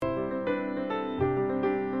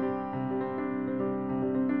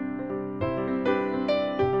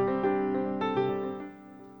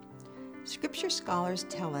Scripture scholars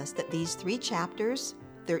tell us that these 3 chapters,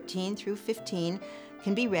 13 through 15,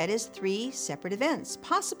 can be read as 3 separate events,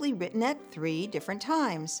 possibly written at 3 different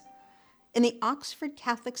times. In the Oxford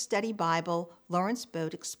Catholic Study Bible, Lawrence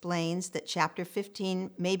Boat explains that chapter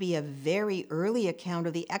 15 may be a very early account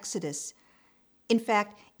of the Exodus. In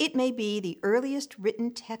fact, it may be the earliest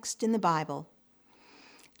written text in the Bible.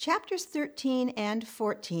 Chapters 13 and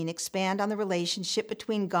 14 expand on the relationship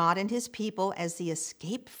between God and his people as the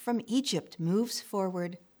escape from Egypt moves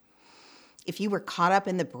forward. If you were caught up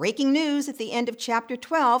in the breaking news at the end of chapter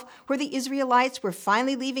 12, where the Israelites were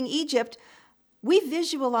finally leaving Egypt, we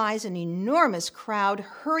visualize an enormous crowd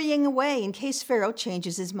hurrying away in case Pharaoh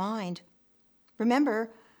changes his mind. Remember,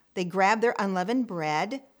 they grabbed their unleavened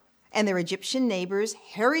bread, and their Egyptian neighbors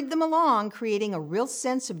hurried them along, creating a real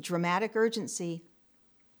sense of dramatic urgency.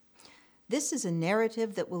 This is a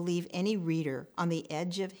narrative that will leave any reader on the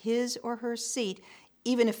edge of his or her seat,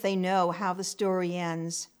 even if they know how the story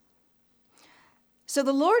ends. So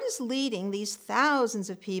the Lord is leading these thousands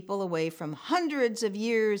of people away from hundreds of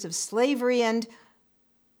years of slavery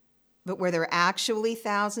but were there actually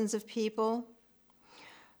thousands of people?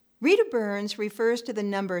 Rita Burns refers to the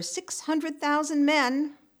number 600,000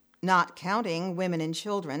 men, not counting women and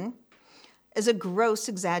children, as a gross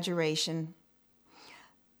exaggeration.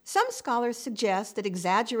 Some scholars suggest that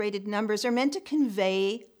exaggerated numbers are meant to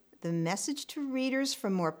convey the message to readers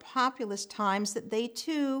from more populous times that they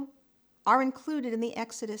too are included in the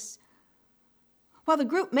Exodus. While the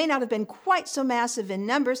group may not have been quite so massive in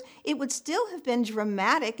numbers, it would still have been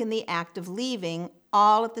dramatic in the act of leaving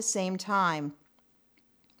all at the same time.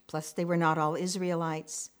 Plus, they were not all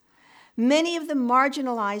Israelites. Many of the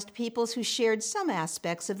marginalized peoples who shared some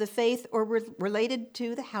aspects of the faith or were related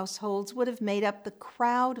to the households would have made up the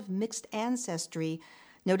crowd of mixed ancestry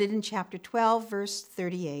noted in chapter 12, verse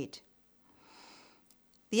 38.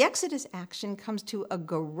 The Exodus action comes to a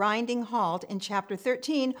grinding halt in chapter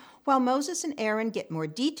 13, while Moses and Aaron get more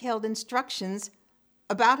detailed instructions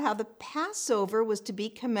about how the Passover was to be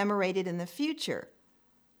commemorated in the future.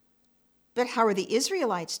 But how are the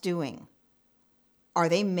Israelites doing? Are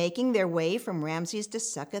they making their way from Ramses to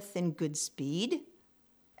Succoth in good speed?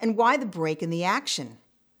 And why the break in the action?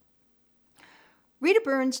 Rita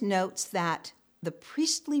Burns notes that the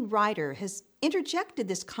priestly writer has interjected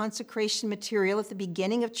this consecration material at the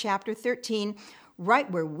beginning of chapter 13, right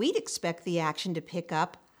where we'd expect the action to pick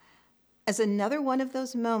up, as another one of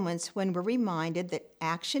those moments when we're reminded that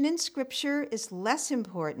action in Scripture is less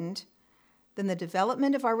important than the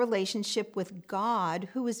development of our relationship with God,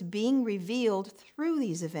 who is being revealed through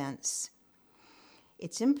these events.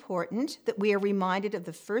 It's important that we are reminded of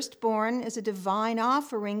the firstborn as a divine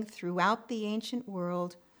offering throughout the ancient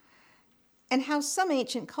world, and how some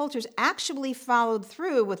ancient cultures actually followed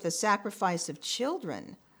through with the sacrifice of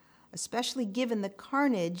children, especially given the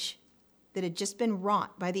carnage that had just been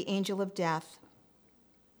wrought by the angel of death.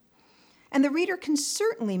 And the reader can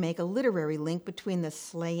certainly make a literary link between the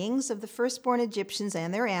slayings of the firstborn Egyptians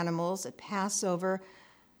and their animals at Passover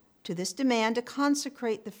to this demand to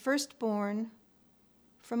consecrate the firstborn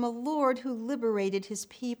from a Lord who liberated his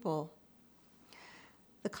people.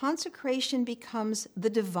 The consecration becomes the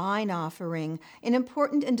divine offering, an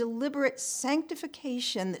important and deliberate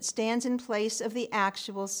sanctification that stands in place of the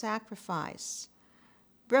actual sacrifice.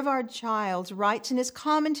 Brevard Childs writes in his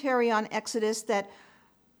commentary on Exodus that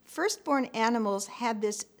firstborn animals had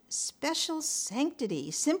this special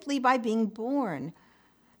sanctity simply by being born,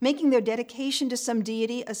 making their dedication to some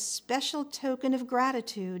deity a special token of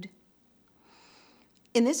gratitude.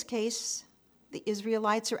 In this case, the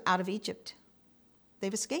Israelites are out of Egypt.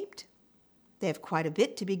 They've escaped. They have quite a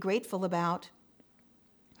bit to be grateful about.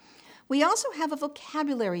 We also have a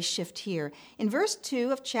vocabulary shift here. In verse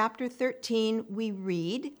 2 of chapter 13, we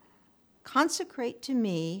read, "Consecrate to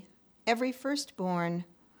me every firstborn.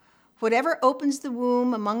 Whatever opens the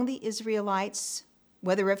womb among the Israelites,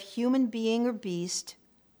 whether of human being or beast,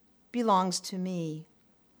 belongs to me,"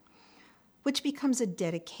 which becomes a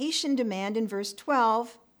dedication demand in verse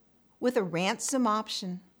 12 with a ransom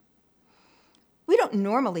option. We don't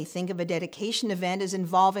normally think of a dedication event as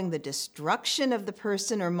involving the destruction of the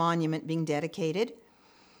person or monument being dedicated.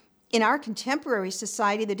 In our contemporary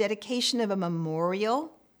society, the dedication of a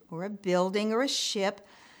memorial or a building or a ship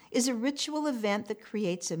is a ritual event that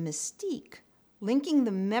creates a mystique, linking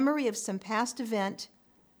the memory of some past event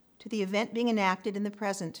to the event being enacted in the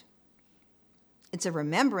present. It's a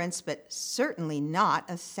remembrance, but certainly not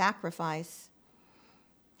a sacrifice.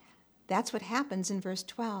 That's what happens in verse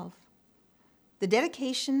 12. The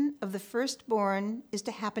dedication of the firstborn is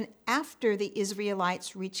to happen after the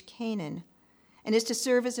Israelites reach Canaan and is to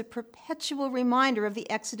serve as a perpetual reminder of the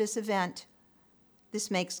Exodus event. This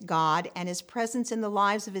makes God and his presence in the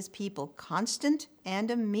lives of his people constant and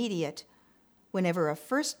immediate whenever a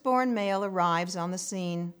firstborn male arrives on the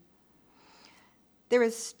scene. There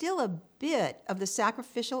is still a bit of the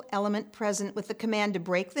sacrificial element present with the command to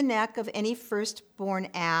break the neck of any firstborn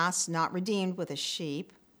ass not redeemed with a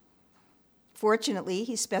sheep. Fortunately,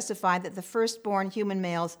 he specified that the firstborn human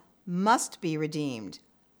males must be redeemed,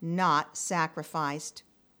 not sacrificed.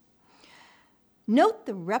 Note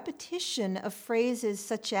the repetition of phrases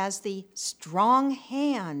such as the strong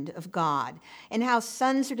hand of God and how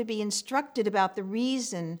sons are to be instructed about the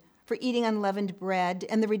reason for eating unleavened bread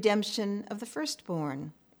and the redemption of the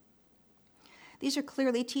firstborn. These are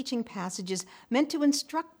clearly teaching passages meant to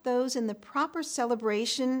instruct those in the proper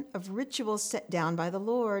celebration of rituals set down by the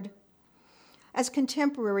Lord. As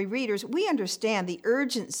contemporary readers, we understand the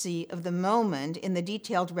urgency of the moment in the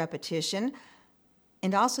detailed repetition,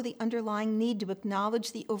 and also the underlying need to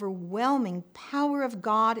acknowledge the overwhelming power of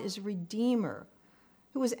God as Redeemer,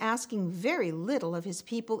 who is asking very little of his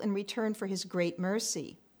people in return for his great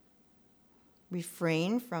mercy.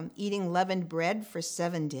 Refrain from eating leavened bread for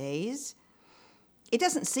 7 days? It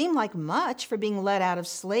doesn't seem like much for being let out of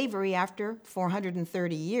slavery after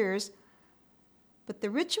 430 years, but the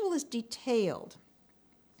ritual is detailed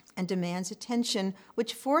and demands attention,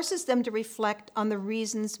 which forces them to reflect on the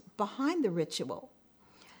reasons behind the ritual.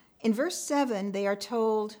 In verse 7, they are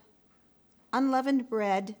told, unleavened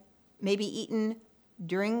bread may be eaten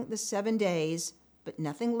during the 7 days, but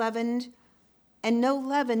nothing leavened, and no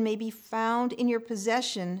leaven may be found in your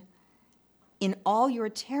possession in all your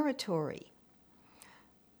territory.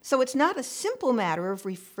 So it's not a simple matter of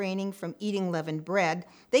refraining from eating leavened bread.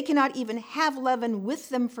 They cannot even have leaven with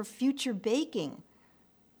them for future baking,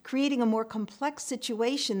 creating a more complex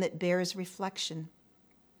situation that bears reflection.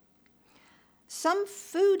 Some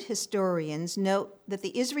food historians note that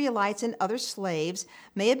the Israelites and other slaves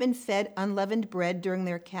may have been fed unleavened bread during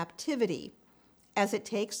their captivity, as it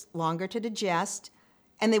takes longer to digest,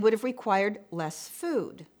 and they would have required less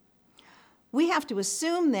food. We have to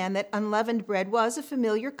assume then that unleavened bread was a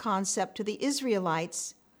familiar concept to the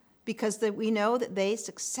Israelites because we know that they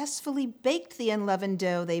successfully baked the unleavened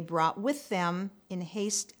dough they brought with them in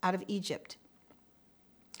haste out of Egypt.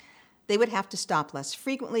 They would have to stop less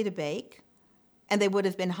frequently to bake, and they would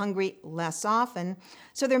have been hungry less often,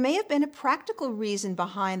 so there may have been a practical reason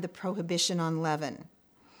behind the prohibition on leaven.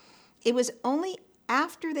 It was only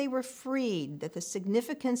after they were freed that the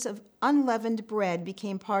significance of unleavened bread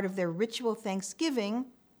became part of their ritual thanksgiving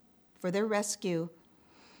for their rescue.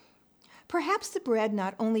 Perhaps the bread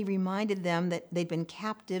not only reminded them that they'd been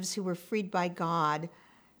captives who were freed by God,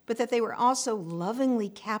 but that they were also lovingly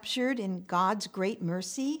captured in God's great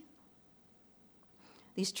mercy.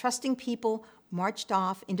 These trusting people marched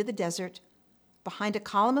off into the desert behind a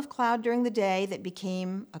column of cloud during the day that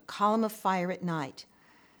became a column of fire at night.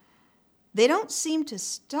 They don't seem to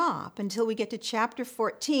stop until we get to chapter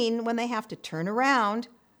 14 when they have to turn around,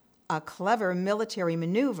 a clever military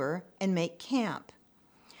maneuver, and make camp.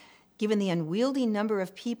 Given the unwieldy number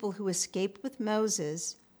of people who escaped with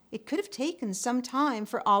Moses, it could have taken some time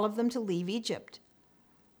for all of them to leave Egypt.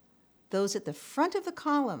 Those at the front of the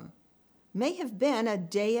column may have been a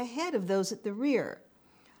day ahead of those at the rear,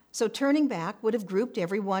 so turning back would have grouped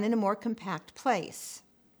everyone in a more compact place.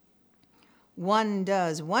 One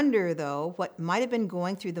does wonder, though, what might have been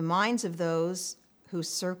going through the minds of those who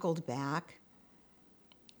circled back.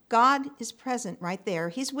 God is present right there.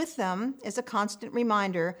 He's with them as a constant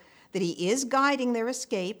reminder that he is guiding their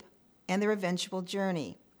escape and their eventual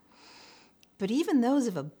journey. But even those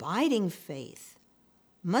of abiding faith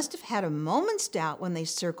must have had a moment's doubt when they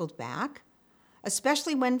circled back,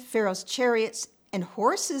 especially when Pharaoh's chariots and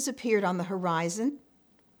horses appeared on the horizon.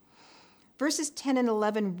 Verses 10 and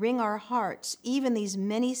 11 wring our hearts, even these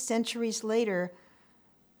many centuries later,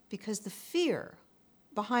 because the fear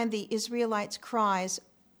behind the Israelites' cries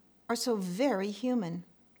are so very human.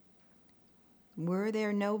 Were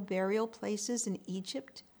there no burial places in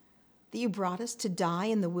Egypt that you brought us to die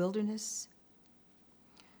in the wilderness?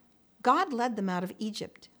 God led them out of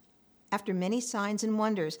Egypt. After many signs and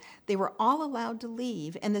wonders, they were all allowed to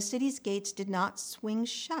leave, and the city's gates did not swing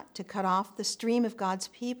shut to cut off the stream of God's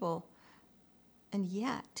people. And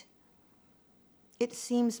yet, it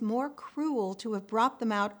seems more cruel to have brought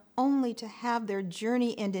them out only to have their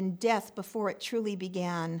journey end in death before it truly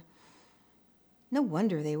began. No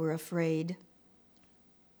wonder they were afraid.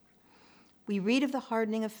 We read of the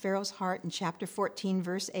hardening of Pharaoh's heart in chapter 14,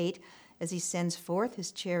 verse 8, as he sends forth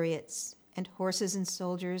his chariots and horses and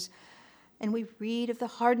soldiers. And we read of the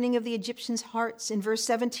hardening of the Egyptians' hearts in verse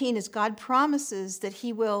 17 as God promises that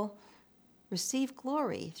he will receive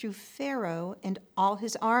glory through Pharaoh and all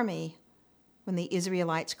his army when the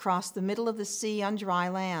Israelites crossed the middle of the sea on dry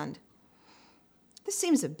land. This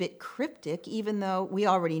seems a bit cryptic, even though we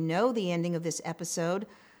already know the ending of this episode.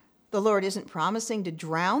 The Lord isn't promising to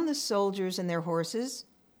drown the soldiers and their horses,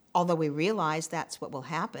 although we realize that's what will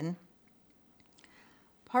happen.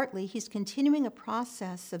 Partly, he's continuing a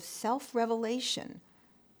process of self-revelation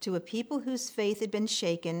to a people whose faith had been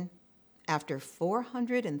shaken after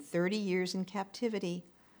 430 years in captivity.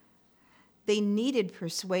 They needed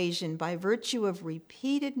persuasion by virtue of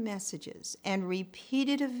repeated messages and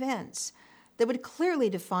repeated events that would clearly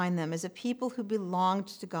define them as a people who belonged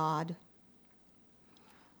to God.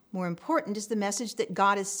 More important is the message that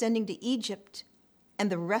God is sending to Egypt and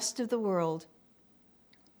the rest of the world.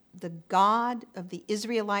 The God of the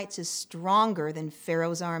Israelites is stronger than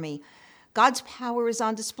Pharaoh's army. God's power is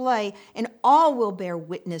on display, and all will bear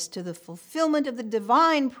witness to the fulfillment of the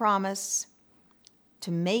divine promise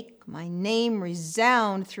to make my name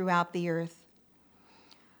resound throughout the earth.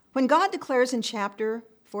 When God declares in chapter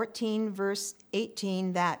 14, verse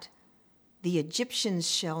 18, that the Egyptians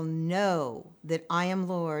shall know that I am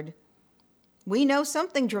Lord, we know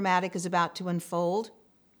something dramatic is about to unfold.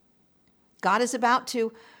 God is about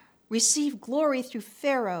to receive glory through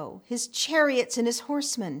Pharaoh, his chariots, and his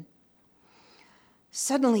horsemen.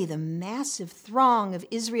 Suddenly, the massive throng of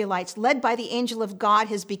Israelites, led by the angel of God,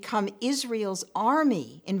 has become Israel's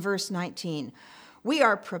army in verse 19. We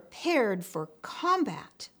are prepared for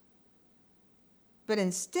combat. But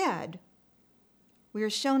instead, we are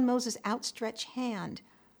shown Moses' outstretched hand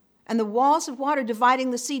and the walls of water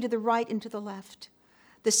dividing the sea to the right and to the left.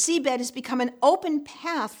 The seabed has become an open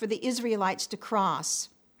path for the Israelites to cross.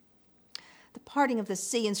 The parting of the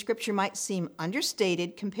sea in Scripture might seem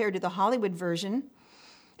understated compared to the Hollywood version.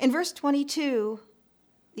 In verse 22,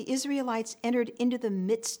 the Israelites entered into the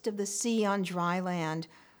midst of the sea on dry land,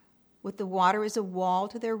 with the water as a wall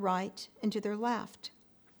to their right and to their left.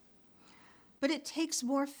 But it takes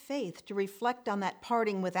more faith to reflect on that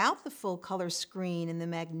parting without the full-color screen and the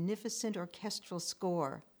magnificent orchestral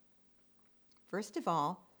score. First of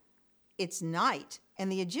all, it's night,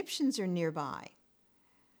 and the Egyptians are nearby.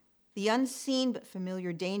 The unseen but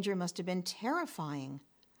familiar danger must have been terrifying.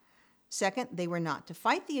 Second, they were not to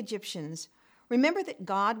fight the Egyptians. Remember that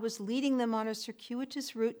God was leading them on a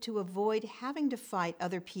circuitous route to avoid having to fight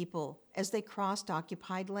other people as they crossed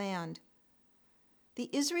occupied land. The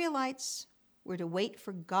Israelites were to wait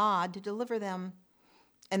for God to deliver them,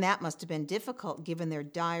 and that must have been difficult given their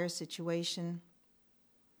dire situation.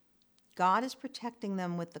 God is protecting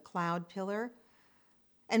them with the cloud pillar,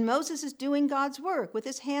 and Moses is doing God's work with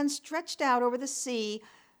his hands stretched out over the sea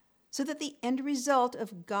so that the end result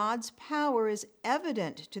of God's power is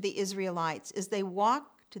evident to the Israelites as they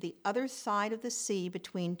walk to the other side of the sea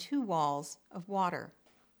between two walls of water.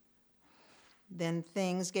 Then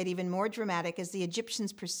things get even more dramatic as the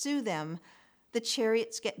Egyptians pursue them. The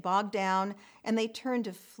chariots get bogged down, and they turn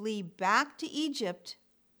to flee back to Egypt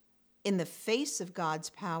in the face of God's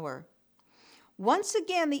power. Once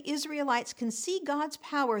again, the Israelites can see God's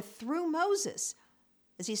power through Moses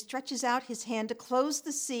as he stretches out his hand to close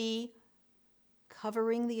the sea,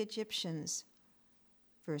 covering the Egyptians.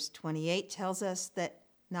 Verse 28 tells us that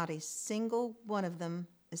not a single one of them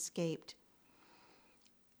escaped.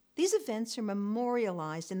 These events are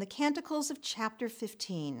memorialized in the Canticles of chapter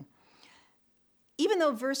 15. Even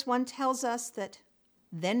though verse 1 tells us that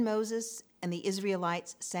then Moses and the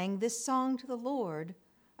Israelites sang this song to the Lord,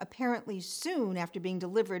 apparently soon after being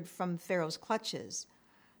delivered from Pharaoh's clutches,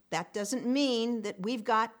 that doesn't mean that we've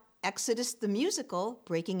got Exodus the musical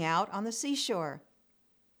breaking out on the seashore.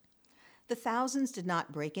 The thousands did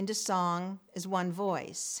not break into song as one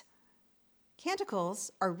voice.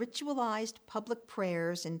 Canticles are ritualized public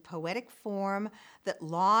prayers in poetic form that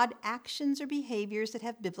laud actions or behaviors that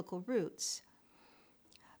have biblical roots.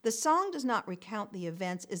 The song does not recount the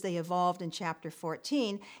events as they evolved in chapter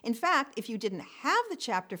 14. In fact, if you didn't have the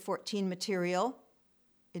chapter 14 material,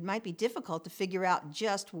 it might be difficult to figure out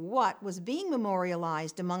just what was being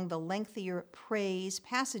memorialized among the lengthier praise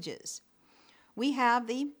passages. We have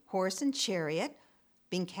the horse and chariot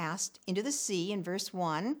being cast into the sea in verse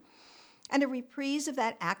 1, and a reprise of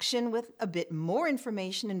that action with a bit more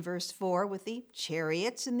information in verse 4 with the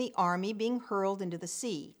chariots and the army being hurled into the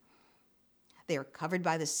sea. They are covered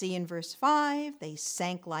by the sea in verse 5, they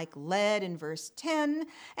sank like lead in verse 10,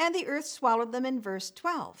 and the earth swallowed them in verse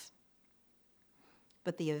 12.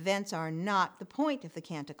 But the events are not the point of the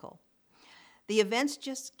canticle. The events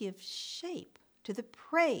just give shape to the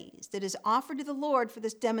praise that is offered to the Lord for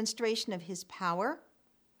this demonstration of his power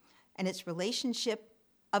and its relationship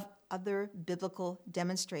of other biblical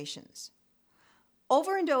demonstrations.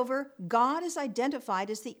 Over and over, God is identified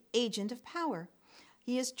as the agent of power.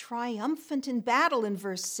 He is triumphant in battle in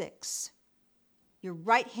verse 6. Your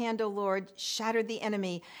right hand, O Lord, shattered the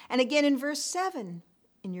enemy. And again in verse 7,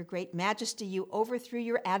 in your great majesty, you overthrew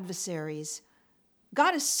your adversaries.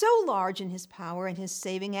 God is so large in his power and his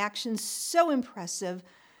saving actions so impressive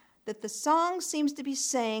that the song seems to be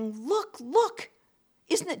saying, look, look,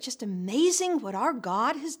 isn't it just amazing what our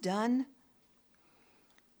God has done?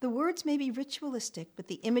 The words may be ritualistic, but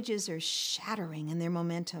the images are shattering in their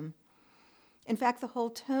momentum. In fact, the whole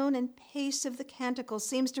tone and pace of the canticle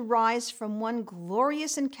seems to rise from one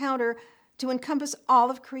glorious encounter to encompass all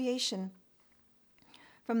of creation.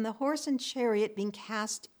 From the horse and chariot being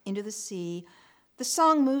cast into the sea, the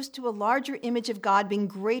song moves to a larger image of God being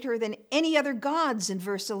greater than any other gods in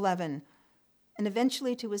verse 11, and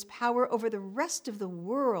eventually to his power over the rest of the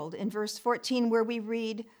world in verse 14, where we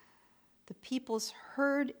read, the peoples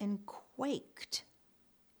heard and quaked,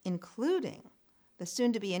 including the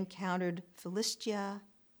soon-to-be encountered Philistia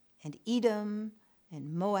and Edom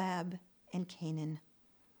and Moab and Canaan.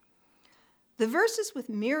 The verses with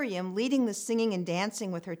Miriam leading the singing and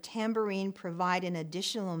dancing with her tambourine provide an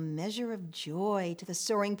additional measure of joy to the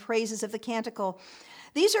soaring praises of the canticle.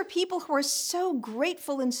 These are people who are so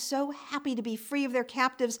grateful and so happy to be free of their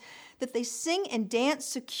captives that they sing and dance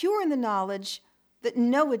secure in the knowledge that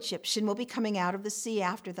no Egyptian will be coming out of the sea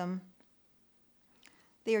after them.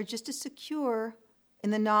 They are just as secure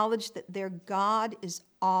in the knowledge that their God is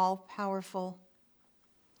all-powerful.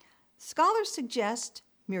 Scholars suggest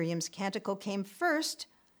Miriam's canticle came first,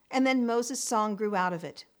 and then Moses' song grew out of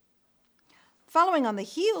it. Following on the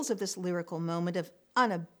heels of this lyrical moment of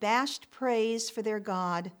unabashed praise for their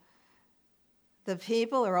God, the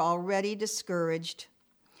people are already discouraged.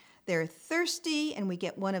 They're thirsty, and we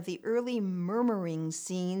get one of the early murmuring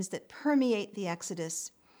scenes that permeate the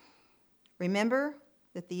Exodus. Remember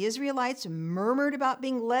that the Israelites murmured about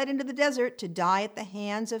being led into the desert to die at the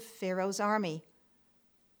hands of Pharaoh's army.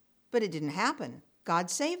 But it didn't happen.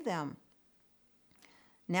 God saved them.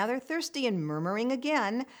 Now they're thirsty and murmuring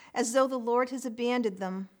again, as though the Lord has abandoned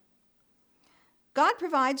them. God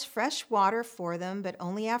provides fresh water for them, but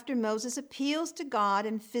only after Moses appeals to God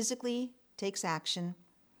and physically takes action.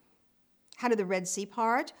 How did the Red Sea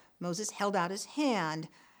part? Moses held out his hand.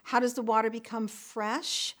 How does the water become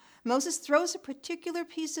fresh? Moses throws a particular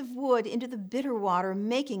piece of wood into the bitter water,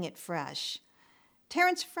 making it fresh.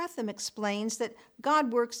 Terence Fretham explains that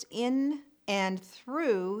God works in and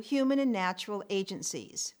through human and natural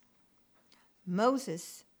agencies.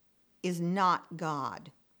 Moses is not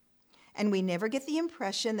God, and we never get the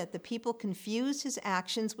impression that the people confuse his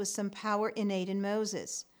actions with some power innate in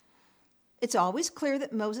Moses. It's always clear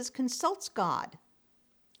that Moses consults God,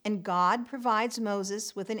 and God provides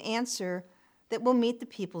Moses with an answer that will meet the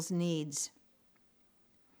people's needs.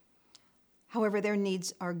 However, their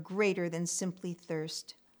needs are greater than simply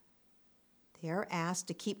thirst. They are asked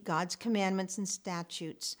to keep God's commandments and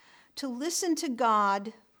statutes, to listen to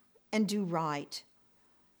God and do right.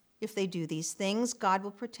 If they do these things, God will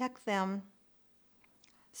protect them.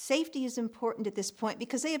 Safety is important at this point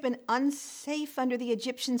because they have been unsafe under the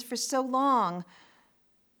Egyptians for so long.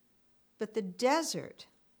 But the desert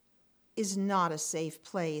is not a safe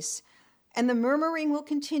place, and the murmuring will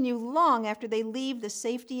continue long after they leave the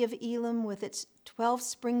safety of Elim with its 12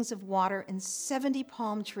 springs of water and 70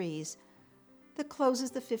 palm trees that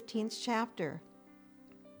closes the 15th chapter.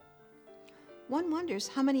 One wonders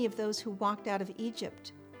how many of those who walked out of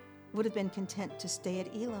Egypt would have been content to stay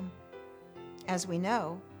at Elim. As we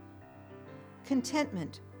know,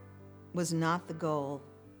 contentment was not the goal.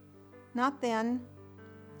 Not then,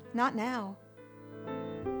 not now.